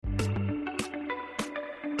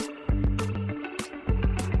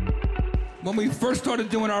When we first started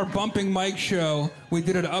doing our Bumping Mike show, we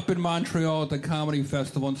did it up in Montreal at the Comedy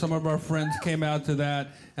Festival, and some of our friends came out to that,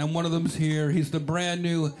 and one of them's here. He's the brand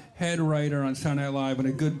new head writer on Saturday Night Live and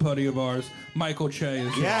a good buddy of ours, Michael Che.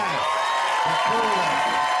 Is here. Yes.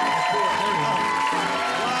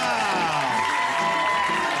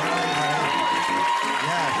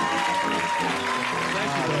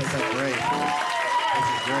 This is great. This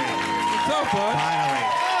is great. What's up, bud? Finally.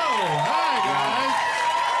 Oh, hi, guys.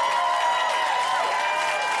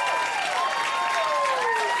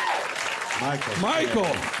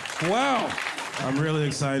 Michael. Wow. I'm really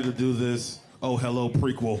excited to do this Oh Hello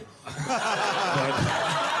prequel.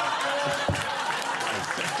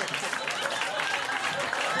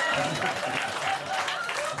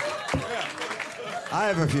 I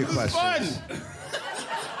have a few questions. Fun!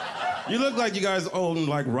 You look like you guys own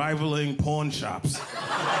like rivaling pawn shops.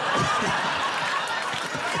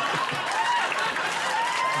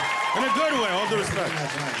 In a good way, all due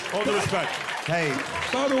respect. All due respect. Hey,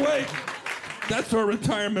 By the way, that's our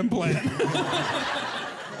retirement plan.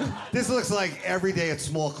 this looks like every day at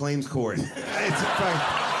small claims court. It's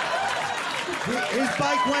his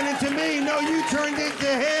bike went into me. No, you turned into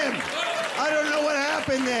him. I don't know what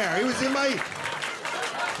happened there. He was in my...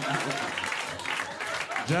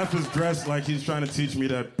 Jeff is dressed like he's trying to teach me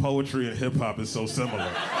that poetry and hip hop is so similar.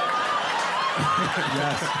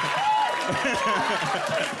 Yes.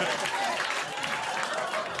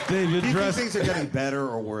 Dave, you're Do you think dressed things are getting better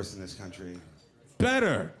or worse in this country?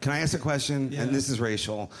 better. Can I ask a question? And this is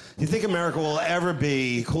racial. Do you think America will ever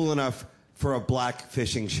be cool enough for a black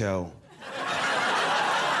fishing show?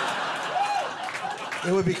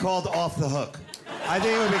 It would be called Off the Hook. I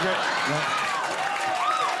think it would be great.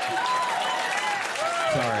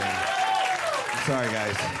 Sorry,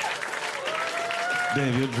 guys.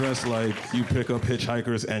 Dave, you're dressed like you pick up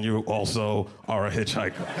hitchhikers and you also are a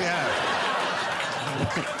hitchhiker. Yeah.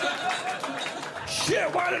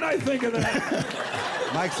 Shit, why didn't I think of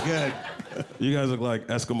that? Mike's good. You guys look like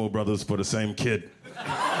Eskimo brothers for the same kid.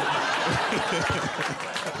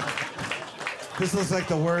 This looks like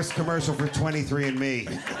the worst commercial for 23andMe.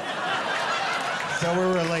 So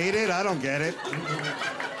we're related? I don't get it.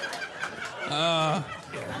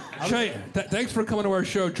 Che, thanks for coming to our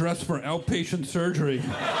show dressed for outpatient surgery.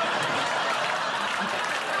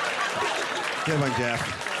 Good one,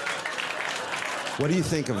 Jeff. What do you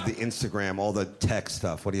think of the Instagram, all the tech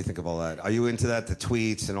stuff? What do you think of all that? Are you into that, the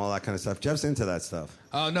tweets and all that kind of stuff? Jeff's into that stuff.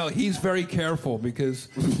 Oh, no, he's very careful because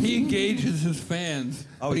he engages his fans,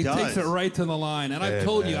 but he he takes does. it right to the line. And I've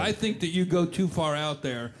told you, I think that you go too far out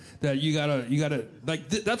there, that you gotta, like,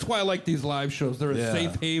 that's why I like these live shows. They're a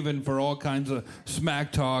safe haven for all kinds of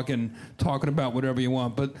smack talk and talking about whatever you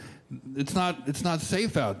want, but it's not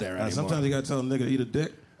safe out there anymore. Sometimes you gotta tell a nigga to eat a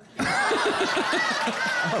dick.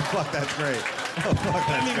 Oh, fuck, that's great. Oh, fuck,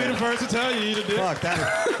 Let me be the first to tell you eat a dick. Fuck, that.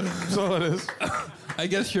 That's all it is. I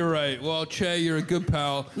guess you're right. Well, Che, you're a good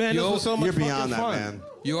pal. Man, this was so much You're fucking beyond that, fun. man.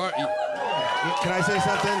 You are. Can I say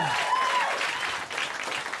something?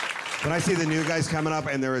 When I see the new guys coming up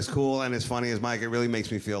and they're as cool and as funny as Mike, it really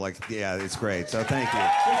makes me feel like, yeah, it's great. So thank you.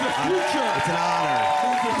 It's an honor.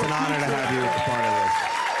 It's an honor to have you a part of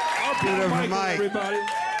this. Give it up for Mike. Everybody.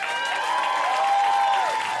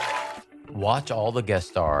 Watch all the guest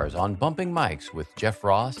stars on Bumping Mics with Jeff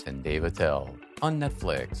Ross and Dave Atell on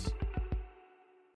Netflix.